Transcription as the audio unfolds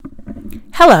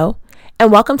Hello,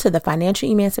 and welcome to the Financial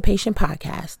Emancipation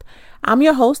Podcast. I'm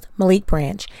your host, Malik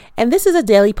Branch, and this is a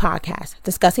daily podcast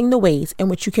discussing the ways in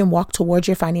which you can walk towards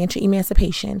your financial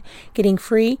emancipation, getting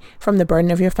free from the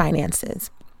burden of your finances.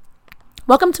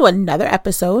 Welcome to another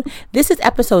episode. This is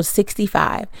episode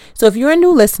 65. So if you're a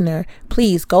new listener,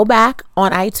 please go back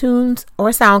on iTunes or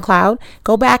SoundCloud.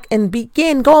 Go back and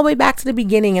go all the way back to the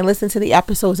beginning and listen to the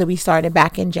episodes that we started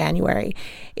back in January.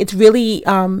 It's really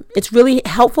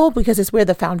helpful because it's where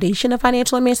the foundation of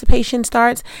financial emancipation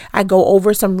starts. I go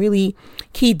over some really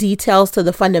key details to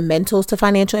the fundamentals to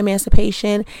financial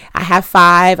emancipation. I have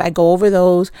 5. I go over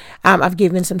those. I've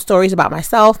given some stories about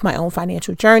myself, my own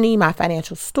financial journey, my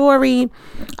financial story.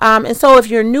 And so if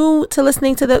you're new to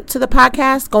listening to the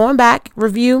podcast, go on back,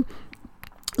 review,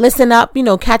 listen up,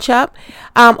 catch up.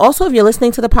 Also, if you're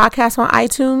listening to the podcast on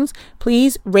iTunes,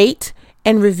 please rate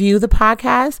and review the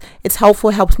podcast. It's helpful.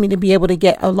 It helps me to be able to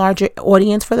get a larger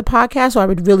audience for the podcast. So I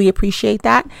would really appreciate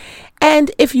that.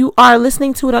 And if you are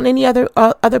listening to it on any other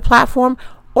platform,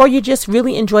 or you just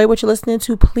really enjoy what you're listening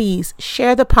to, please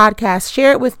share the podcast.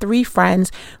 Share it with 3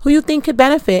 friends who you think could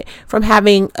benefit from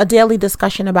having a daily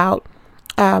discussion about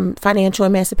financial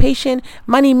emancipation,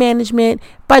 money management,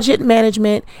 budget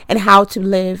management, and how to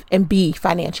live and be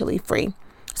financially free.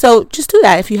 So just do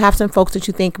that if you have some folks that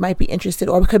you think might be interested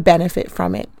or could benefit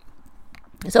from it.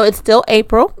 So it's still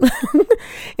April.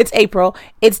 It's April.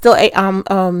 It's still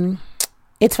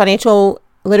it's Financial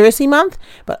Literacy Month,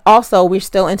 but also we're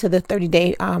still into the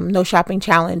 30-day no shopping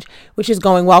challenge, which is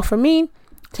going well for me.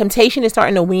 Temptation is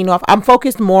starting to wean off. I'm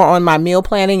focused more on my meal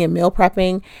planning and meal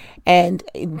prepping and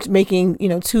making, 2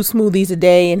 smoothies a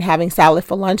day and having salad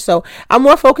for lunch. So I'm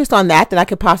more focused on that than I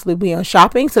could possibly be on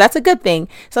shopping. So that's a good thing.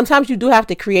 Sometimes you do have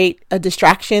to create a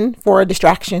distraction for a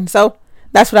distraction. So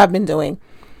that's what I've been doing.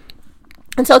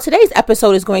 And so today's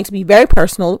episode is going to be very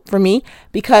personal for me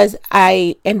because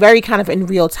I am very kind of in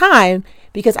real time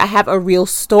because I have a real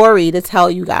story to tell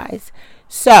you guys.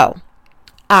 So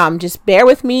just bear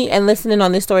with me and listening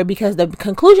on this story because the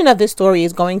conclusion of this story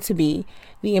is going to be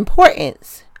the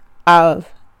importance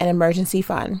of an emergency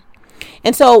fund.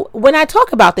 And so when I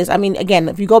talk about this, again,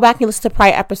 if you go back and listen to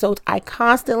prior episodes, I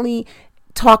constantly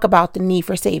talk about the need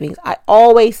for savings. I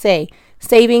always say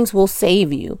savings will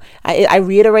save you. I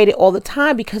reiterate it all the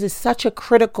time because it's such a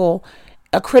critical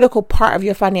part of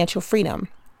your financial freedom.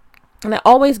 And I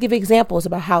always give examples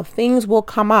about how things will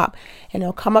come up and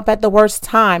they'll come up at the worst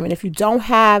time. And if you don't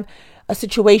have a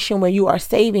situation where you are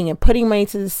saving and putting money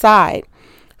to the side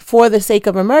for the sake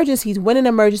of emergencies, when an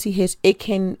emergency hits, it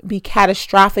can be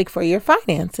catastrophic for your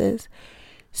finances.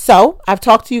 So I've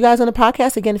talked to you guys on the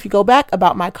podcast, again, if you go back,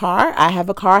 about my car. I have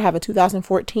a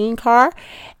 2014 car.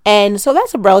 And so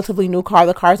that's a relatively new car.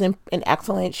 The car's in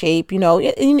excellent shape.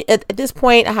 At this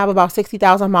point, I have about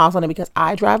 60,000 miles on it because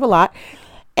I drive a lot.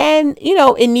 And,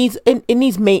 it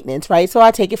needs maintenance, right? So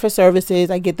I take it for services.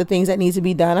 I get the things that needs to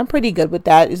be done. I'm pretty good with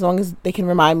that. As long as they can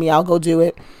remind me, I'll go do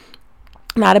it.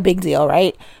 Not a big deal,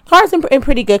 right? Car's in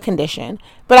pretty good condition.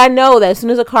 But I know that as soon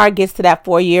as a car gets to that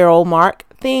 4-year-old mark,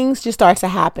 things just start to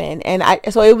happen. And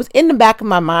so it was in the back of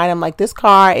my mind. I'm like, this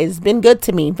car has been good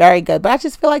to me, very good. But I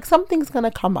just feel like something's going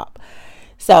to come up.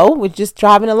 So we're just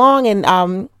driving along and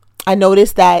I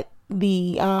noticed that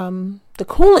the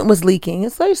coolant was leaking.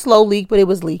 It's a very slow leak, but it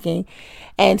was leaking.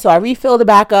 And so I refilled it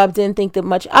back up, didn't think that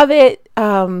much of it.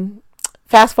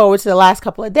 Fast forward to the last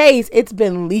couple of days, it's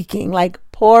been leaking, like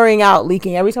pouring out,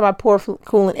 leaking. Every time I pour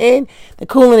coolant in, the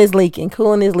coolant is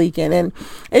leaking. And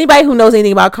anybody who knows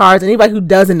anything about cars, anybody who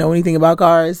doesn't know anything about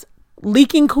cars,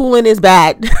 leaking coolant is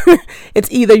bad.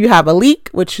 It's either you have a leak,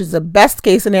 which is the best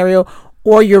case scenario,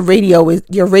 or your radiator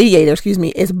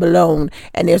is blown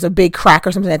and there's a big crack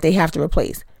or something that they have to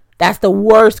replace. That's the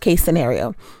worst case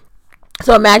scenario.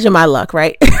 So imagine my luck,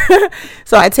 right?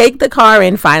 So I take the car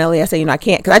in finally. I say, I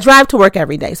can't, because I drive to work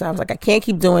every day. So I was like, I can't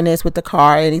keep doing this with the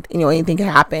car. Anything can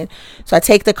happen. So I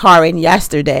take the car in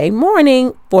yesterday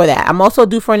morning for that. I'm also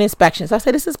due for an inspection. So I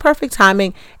said, this is perfect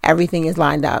timing. Everything is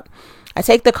lined up. I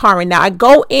take the car in. Now I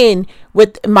go in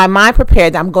with my mind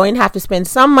prepared that I'm going to have to spend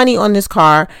some money on this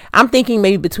car. I'm thinking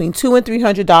maybe between $200 and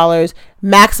 $300,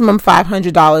 maximum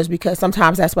 $500, because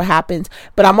sometimes that's what happens.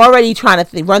 But I'm already trying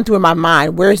to run through in my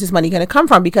mind, where is this money going to come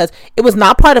from? Because it was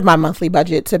not part of my monthly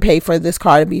budget to pay for this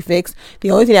car to be fixed.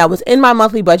 The only thing that was in my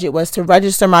monthly budget was to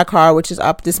register my car, which is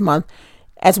up this month,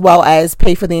 as well as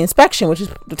pay for the inspection, which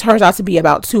turns out to be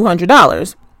about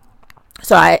 $200.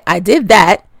 So I did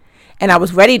that. And I'm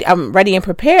ready and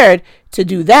prepared to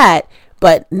do that,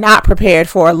 but not prepared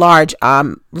for a large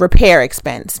repair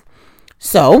expense.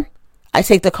 So I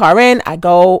take the car in, I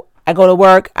go, I go to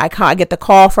work. I get the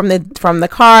call from the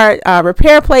car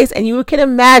repair place, and you can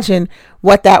imagine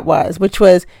what that was, which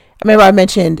was, I remember I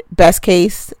mentioned best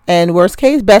case and worst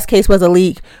case. Best case was a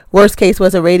leak. Worst case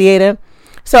was a radiator.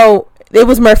 So it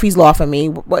was Murphy's Law for me.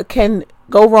 What can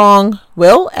go wrong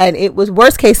will, and it was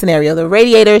worst case scenario. The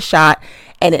radiator is shot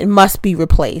and it must be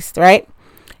replaced, right?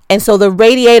 And so the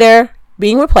radiator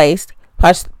being replaced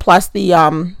plus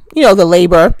the the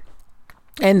labor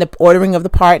and the ordering of the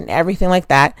part and everything like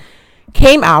that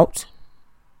came out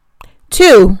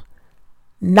to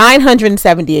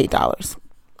 $978.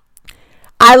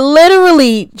 I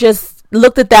literally just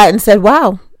looked at that and said,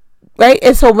 wow. Right.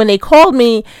 And so when they called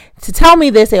me to tell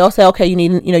me this, they all say, okay, you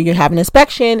need, you have an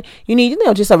inspection. You need,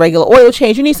 just a regular oil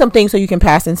change. You need something so you can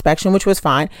pass inspection, which was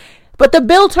fine. But the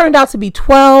bill turned out to be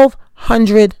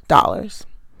 $1,200.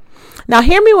 Now,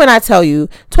 hear me when I tell you,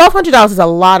 $1,200 is a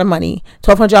lot of money.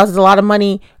 $1,200 is a lot of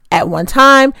money at one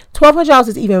time. $1,200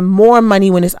 is even more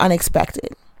money when it's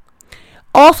unexpected.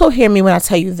 Also, hear me when I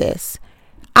tell you this.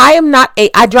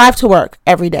 I drive to work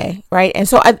every day, right? And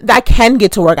so I can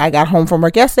get to work. I got home from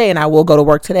work yesterday and I will go to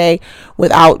work today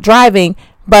without driving,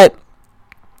 but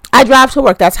I drive to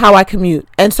work. That's how I commute.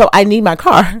 And so I need my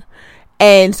car.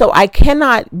 And so I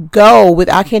cannot go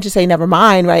I can't just say, never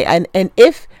mind, right? And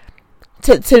if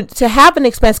to have an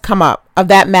expense come up of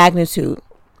that magnitude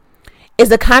is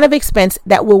the kind of expense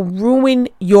that will ruin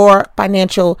your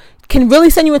financial, can really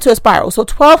send you into a spiral. So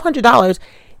 $1,200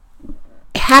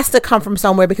 has to come from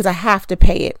somewhere because I have to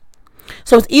pay it.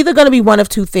 So it's either going to be one of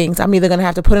two things. I'm either going to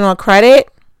have to put it on credit,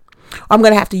 or I'm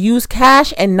going to have to use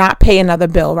cash and not pay another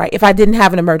bill, right? If I didn't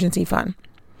have an emergency fund.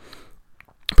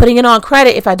 Putting it on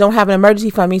credit, if I don't have an emergency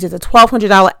fund, means it's a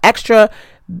 $1,200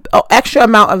 extra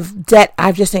amount of debt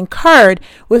I've just incurred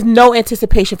with no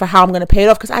anticipation for how I'm going to pay it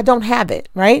off because I don't have it,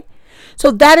 right?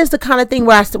 So that is the kind of thing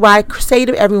where I say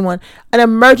to everyone, an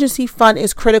emergency fund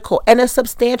is critical and a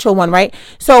substantial one, right?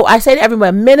 So I say to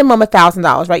everyone, minimum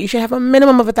 $1,000, right? You should have a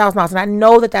minimum of $1,000. And I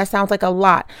know that sounds like a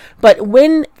lot, but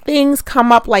when things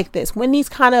come up like this, when these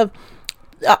kind of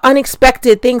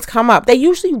unexpected things come up, they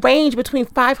usually range between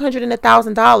 $500 and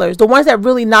 $1,000. The ones that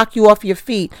really knock you off your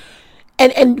feet.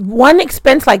 And one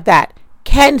expense like that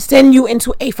can send you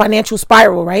into a financial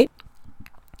spiral, right?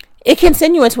 It can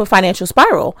send you into a financial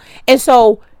spiral. And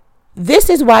so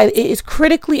this is why it is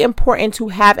critically important to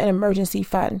have an emergency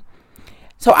fund.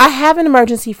 So I have an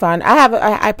emergency fund.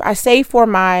 I save for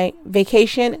my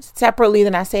vacation separately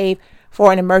than I save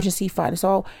for an emergency fund.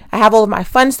 So I have all of my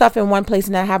fun stuff in one place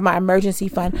and I have my emergency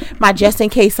fund, my just in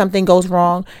case something goes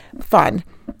wrong fund.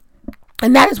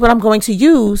 And that is what I'm going to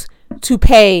use to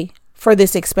pay for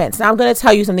this expense. Now I'm going to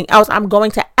tell you something else. I'm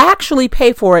going to actually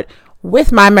pay for it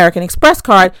with my American Express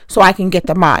card so I can get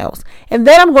the miles. And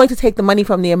then I'm going to take the money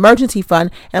from the emergency fund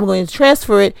and I'm going to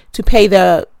transfer it to pay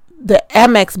the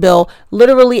Amex bill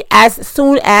literally as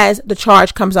soon as the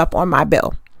charge comes up on my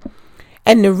bill.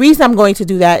 And the reason I'm going to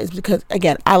do that is because,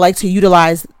 again, I like to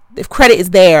utilize, if credit is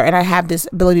there and I have this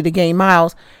ability to gain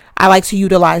miles, I like to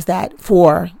utilize that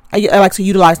I like to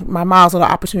utilize my miles or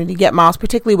the opportunity to get miles,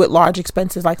 particularly with large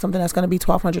expenses like something that's going to be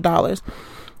 $1,200.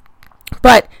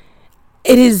 But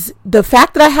it is the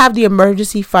fact that I have the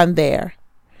emergency fund there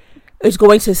is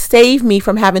going to save me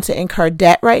from having to incur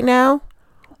debt right now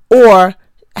or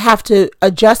have to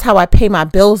adjust how I pay my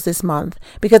bills this month.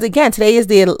 Because again, today is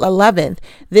the 11th.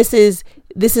 This is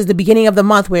the beginning of the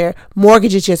month where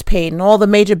mortgage is just paid and all the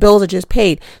major bills are just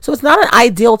paid. So it's not an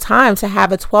ideal time to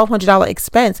have a $1,200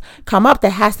 expense come up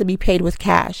that has to be paid with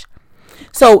cash.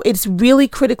 So it's really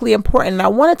critically important. And I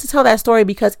wanted to tell that story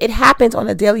because it happens on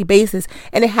a daily basis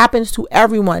and it happens to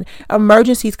everyone.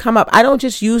 Emergencies come up. I don't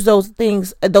just use those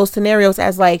scenarios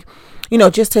as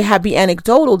just to be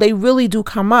anecdotal. They really do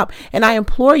come up. And I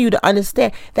implore you to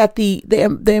understand that the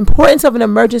importance of an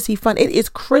emergency fund, it is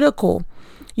critical.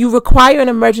 You require an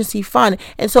emergency fund.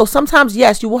 And so sometimes,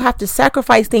 yes, you will have to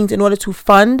sacrifice things in order to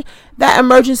fund that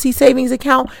emergency savings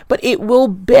account, but it will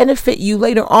benefit you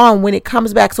later on when it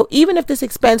comes back. So even if this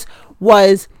expense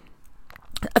was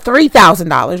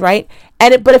 $3,000, right?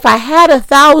 But if I had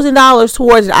 $1,000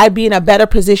 towards it, I'd be in a better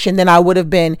position than I would have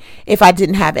been if I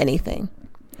didn't have anything.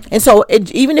 And so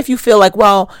even if you feel like,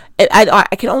 well,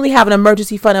 I can only have an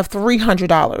emergency fund of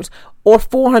 $300 or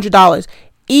 $400,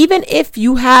 even if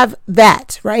you have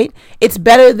that, right, it's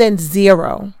better than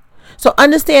zero. So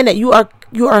understand that you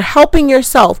are helping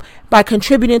yourself by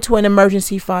contributing to an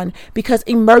emergency fund because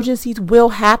emergencies will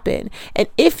happen. And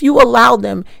if you allow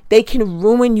them, they can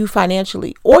ruin you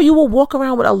financially, or you will walk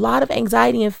around with a lot of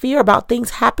anxiety and fear about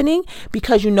things happening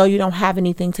because you know you don't have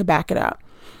anything to back it up.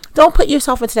 don't put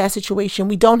yourself into that situation.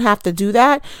 We don't have to do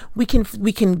that. We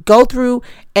can go through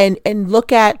and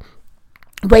look at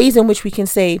ways in which we can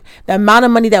save the amount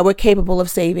of money that we're capable of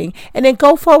saving, and then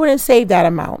go forward and save that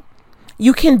amount.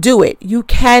 You can do it. You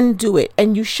can do it,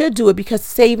 and you should do it, because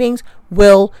savings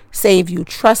will save you.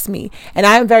 Trust me. And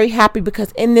I am very happy,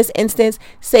 because in this instance,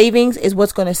 savings is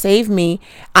what's going to save me.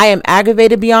 I am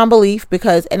aggravated beyond belief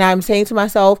and I'm saying to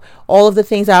myself all of the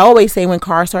things I always say when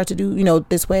cars start to do,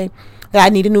 this way, that I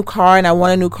need a new car and I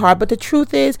want a new car. But the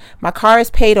truth is, my car is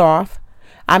paid off.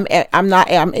 I'm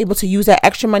able to use that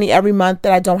extra money every month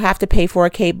that I don't have to pay for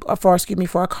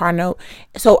a car note.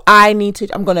 So I'm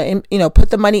going to,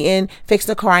 put the money in, fix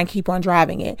the car, and keep on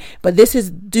driving it. But this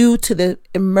is due to the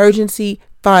emergency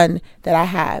fund that I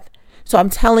have. So I'm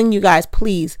telling you guys,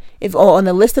 please, if on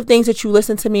the list of things that you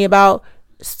listen to me about,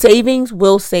 savings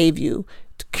will save you.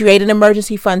 Create an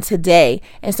emergency fund today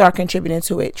and start contributing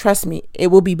to it. Trust me, it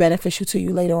will be beneficial to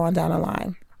you later on down the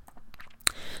line.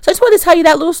 So I just wanted to tell you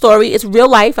that little story. It's real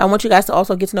life. I want you guys to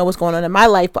also get to know what's going on in my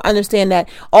life, but understand that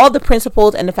all the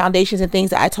principles and the foundations and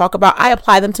things that I talk about, I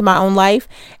apply them to my own life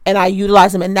and I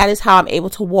utilize them. And that is how I'm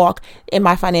able to walk in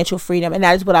my financial freedom. And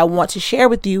that is what I want to share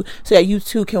with you, so that you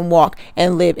too can walk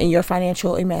and live in your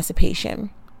financial emancipation.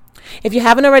 If you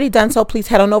haven't already done so, please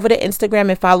head on over to Instagram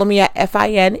and follow me at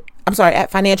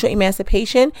Financial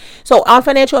Emancipation. So on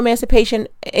Financial Emancipation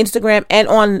Instagram and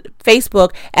on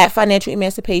Facebook at Financial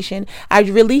Emancipation, I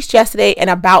released yesterday an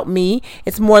about me.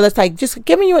 It's more or less like just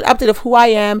giving you an update of who I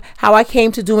am, how I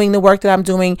came to doing the work that I'm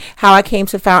doing, how I came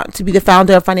to be the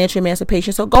founder of Financial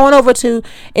Emancipation. So go on over to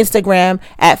Instagram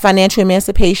at Financial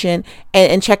Emancipation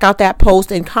and check out that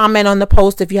post and comment on the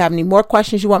post. If you have any more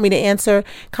questions you want me to answer,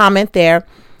 comment there.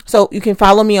 So you can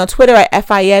follow me on Twitter at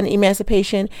FIN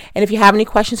Emancipation. And if you have any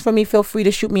questions for me, feel free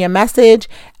to shoot me a message.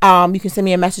 You can send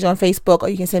me a message on Facebook, or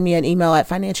you can send me an email at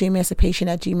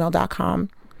financialemancipation@gmail.com.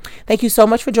 Thank you so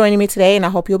much for joining me today, and I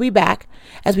hope you'll be back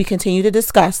as we continue to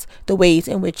discuss the ways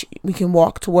in which we can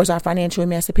walk towards our financial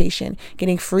emancipation,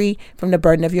 getting free from the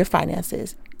burden of your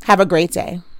finances. Have a great day.